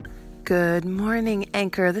Good morning,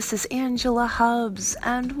 Anchor. This is Angela Hubbs,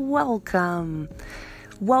 and welcome.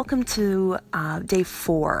 Welcome to day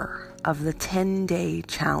 4 of the 10-day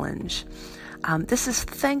challenge. This is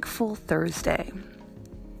Thankful Thursday.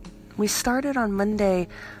 We started on Monday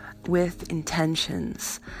with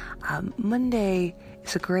intentions. Monday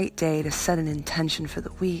is a great day to set an intention for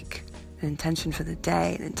the week, an intention for the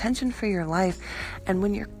day, an intention for your life. And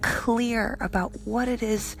when you're clear about what it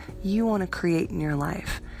is you want to create in your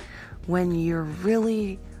life, when you're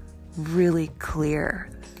really, really clear,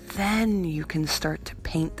 then you can start to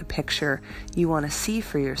paint the picture you want to see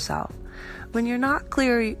for yourself. When you're not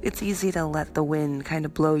clear, it's easy to let the wind kind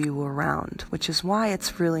of blow you around, which is why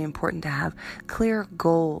it's really important to have clear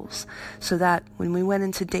goals, so that when we went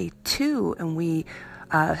into day 2 and we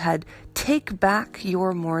had Take Back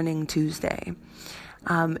Your Morning Tuesday,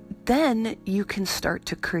 then you can start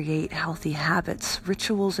to create healthy habits,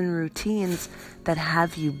 rituals, and routines that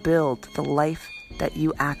have you build the life that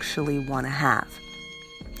you actually want to have.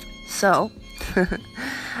 So,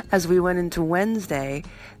 as we went into Wednesday,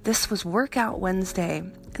 this was Workout Wednesday.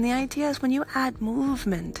 And the idea is when you add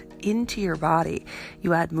movement into your body,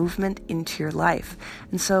 you add movement into your life.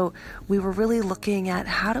 And so we were really looking at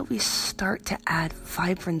how do we start to add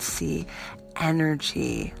vibrancy,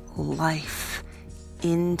 energy, life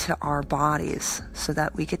into our bodies so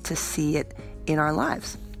that we get to see it in our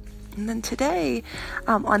lives. And then today,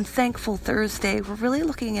 on Thankful Thursday, we're really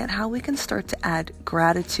looking at how we can start to add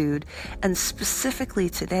gratitude. And specifically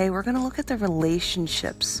today, we're going to look at the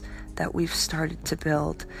relationships that we've started to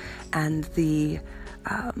build and the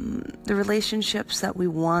relationships that we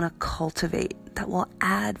want to cultivate that will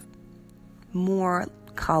add more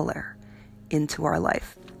color into our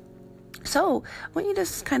life. So I want you to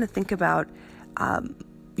just kind of think about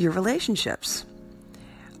your relationships.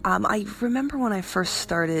 I remember when I first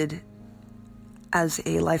started as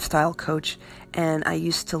a lifestyle coach, and I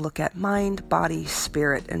used to look at mind, body,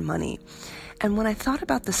 spirit, and money. And when I thought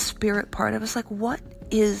about the spirit part, I was like, what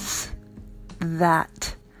is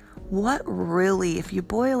that? What really, if you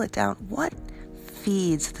boil it down, what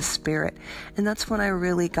feeds the spirit? And that's when I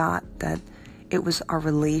really got that it was our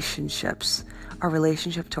relationships, our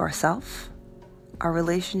relationship to ourselves, our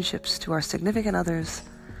relationships to our significant others,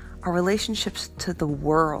 our relationships to the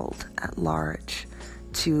world at large,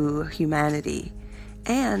 to humanity,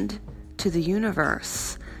 and to the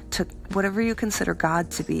universe, to whatever you consider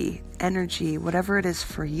God to be, energy, whatever it is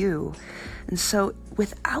for you. And so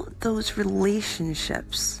without those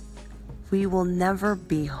relationships, we will never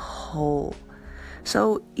be whole.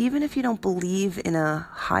 So even if you don't believe in a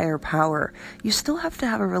higher power, you still have to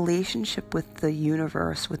have a relationship with the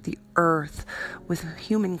universe, with the earth, with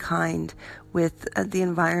humankind, with the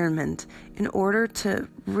environment in order to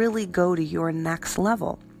really go to your next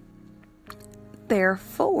level.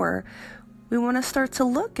 Therefore, we want to start to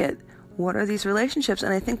look at what are these relationships.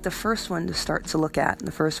 And I think the first one to start to look at and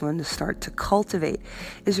the first one to start to cultivate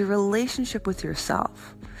is your relationship with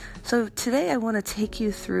yourself. So today I want to take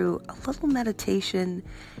you through a little meditation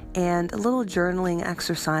and a little journaling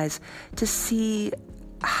exercise to see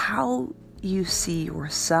how you see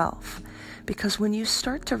yourself. Because when you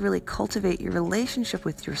start to really cultivate your relationship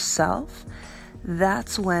with yourself,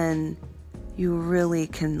 that's when you really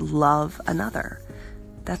can love another.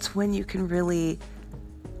 That's when you can really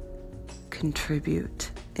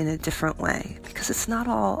contribute in a different way. Because it's not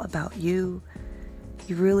all about you.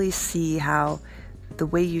 You really see how the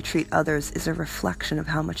way you treat others is a reflection of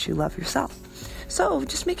how much you love yourself. So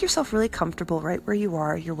just make yourself really comfortable right where you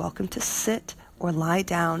are. You're welcome to sit or lie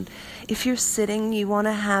down. If you're sitting, you want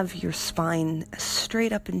to have your spine as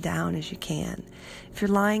straight up and down as you can. If you're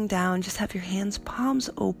lying down, just have your hands palms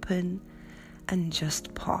open and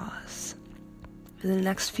just pause. For the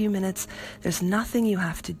next few minutes, there's nothing you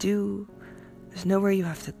have to do. There's nowhere you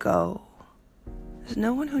have to go. There's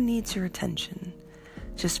no one who needs your attention.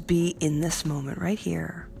 Just be in this moment right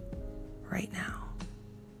here, right now.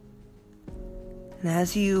 And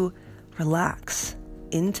as you relax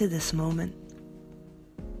into this moment,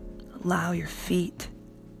 allow your feet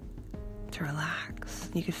to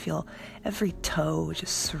relax. You can feel every toe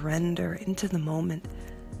just surrender into the moment.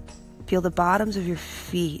 Feel the bottoms of your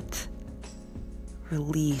feet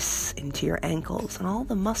release into your ankles, and all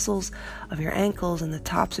the muscles of your ankles and the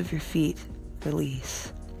tops of your feet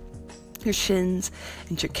release. Your shins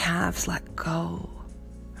and your calves let go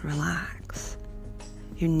and relax.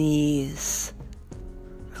 Your knees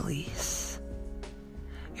release.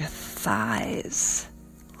 Your thighs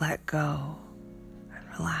let go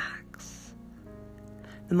and relax.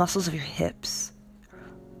 The muscles of your hips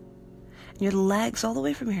and your legs, all the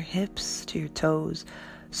way from your hips to your toes,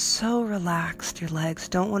 so relaxed your legs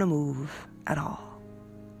don't want to move at all.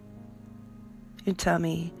 Your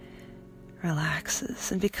tummy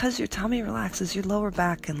relaxes, and because your tummy relaxes, your lower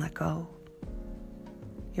back can let go.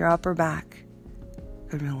 Your upper back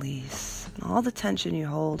can release, and all the tension you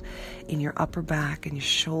hold in your upper back and your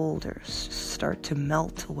shoulders start to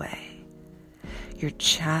melt away. Your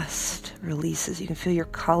chest releases. You can feel your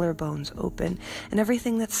collarbones open, and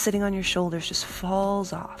everything that's sitting on your shoulders just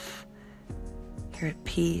falls off. You're at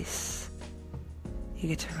peace. You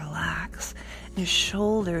get to relax. And your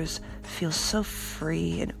shoulders feel so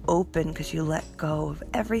free and open because you let go of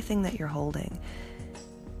everything that you're holding.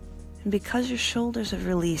 And because your shoulders have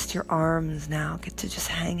released, your arms now get to just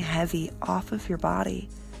hang heavy off of your body.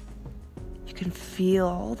 You can feel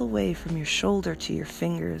all the way from your shoulder to your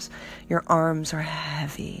fingers. Your arms are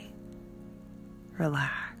heavy,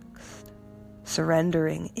 relaxed,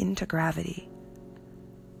 surrendering into gravity.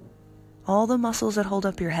 All the muscles that hold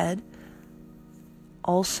up your head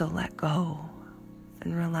also let go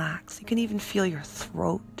and relax. You can even feel your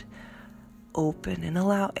throat open and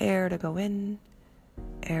allow air to go in,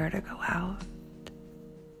 air to go out.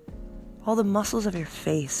 All the muscles of your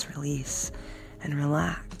face release and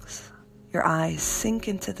relax. Your eyes sink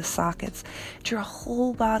into the sockets. Your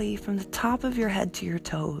whole body from the top of your head to your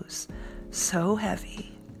toes, so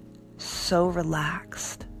heavy, so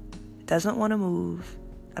relaxed. It doesn't want to move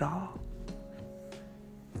at all.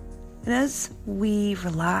 And as we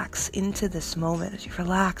relax into this moment, as you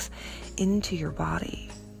relax into your body,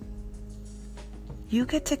 you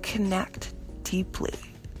get to connect deeply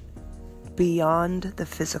beyond the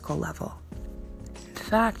physical level. In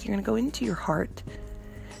fact, you're going to go into your heart,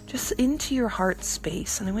 just into your heart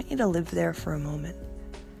space, and I want you to live there for a moment.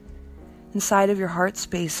 Inside of your heart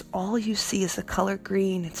space, all you see is the color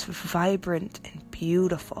green. It's vibrant and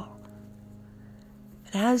beautiful.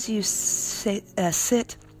 And as you sit,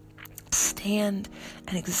 stand,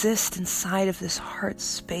 and exist inside of this heart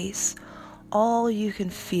space, all you can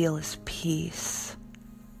feel is peace,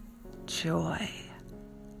 joy,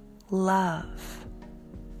 love.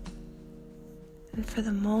 And for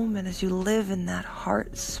the moment, as you live in that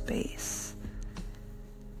heart space,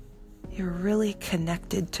 you're really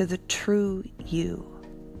connected to the true you.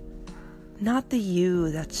 Not the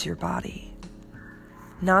you that's your body.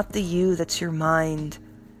 Not the you that's your mind.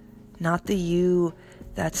 Not the you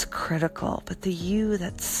that's critical, but the you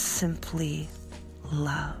that simply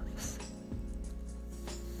loves.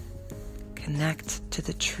 Connect to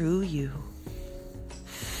the true you.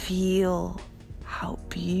 Feel how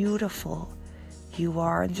beautiful you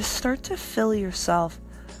are, and just start to fill yourself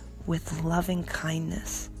with loving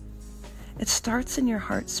kindness. It starts in your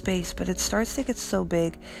heart space, but it starts to get so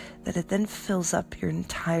big that it then fills up your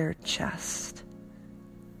entire chest.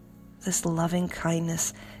 This loving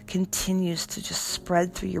kindness continues to just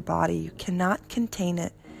spread through your body. You cannot contain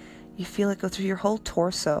it. You feel it go through your whole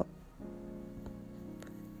torso.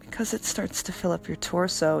 Because it starts to fill up your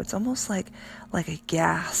torso, it's almost like a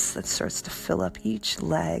gas that starts to fill up each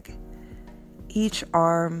leg, each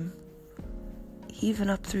arm, even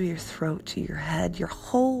up through your throat to your head, your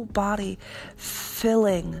whole body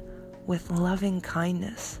filling with loving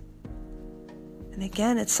kindness. And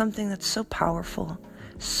again, it's something that's so powerful,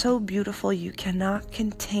 so beautiful, you cannot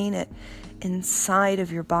contain it inside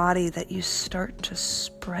of your body, that you start to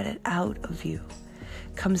spread it out of you.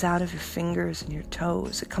 It comes out of your fingers and your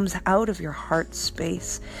toes. It comes out of your heart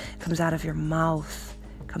space. It comes out of your mouth.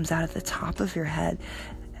 It comes out of the top of your head.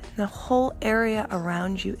 And the whole area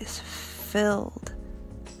around you is filled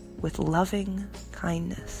with loving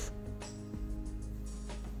kindness.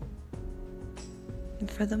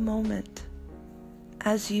 And for the moment,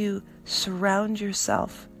 as you surround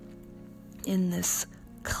yourself in this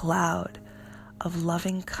cloud of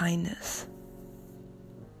loving kindness,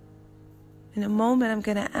 in a moment I'm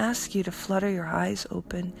going to ask you to flutter your eyes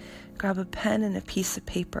open, grab a pen and a piece of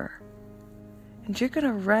paper, and you're going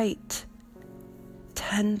to write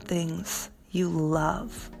 10 things you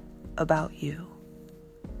love about you.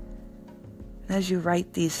 And as you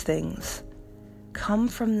write these things, come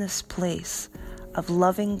from this place of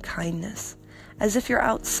loving kindness, as if you're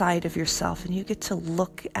outside of yourself and you get to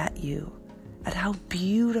look at you, at how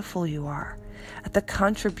beautiful you are, at the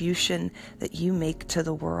contribution that you make to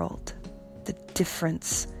the world, the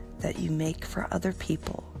difference that you make for other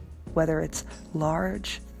people, whether it's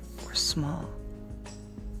large or small.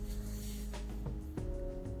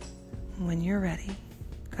 When you're ready,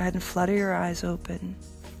 go ahead and flutter your eyes open,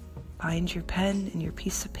 find your pen and your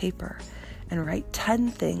piece of paper, and write 10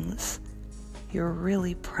 things you're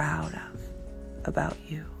really proud of about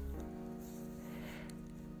you.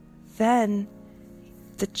 Then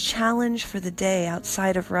the challenge for the day,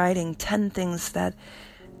 outside of writing 10 things that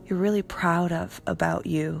you're really proud of about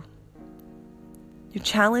you, your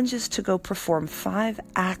challenge is to go perform 5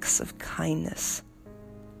 acts of kindness.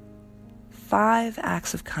 5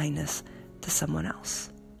 acts of kindness to someone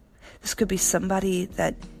else. This could be somebody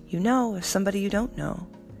that you know or somebody you don't know.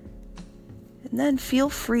 And then feel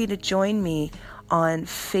free to join me on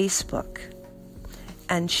Facebook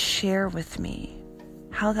and share with me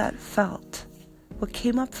how that felt, what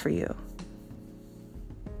came up for you.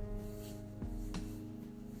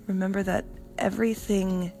 Remember that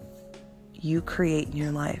everything you create in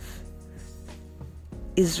your life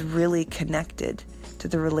is really connected to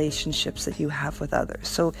the relationships that you have with others.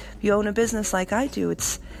 So if you own a business like I do,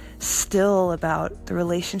 it's still about the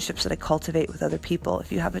relationships that I cultivate with other people.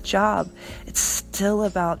 If you have a job, it's still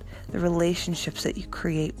about the relationships that you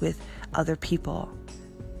create with other people.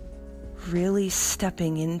 Really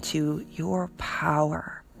stepping into your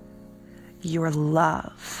power, your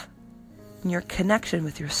love, and your connection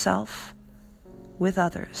with yourself, with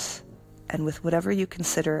others, and with whatever you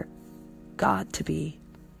consider God to be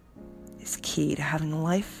is key to having a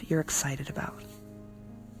life you're excited about.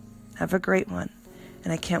 Have a great one,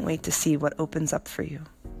 and I can't wait to see what opens up for you.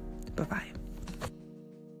 Bye-bye.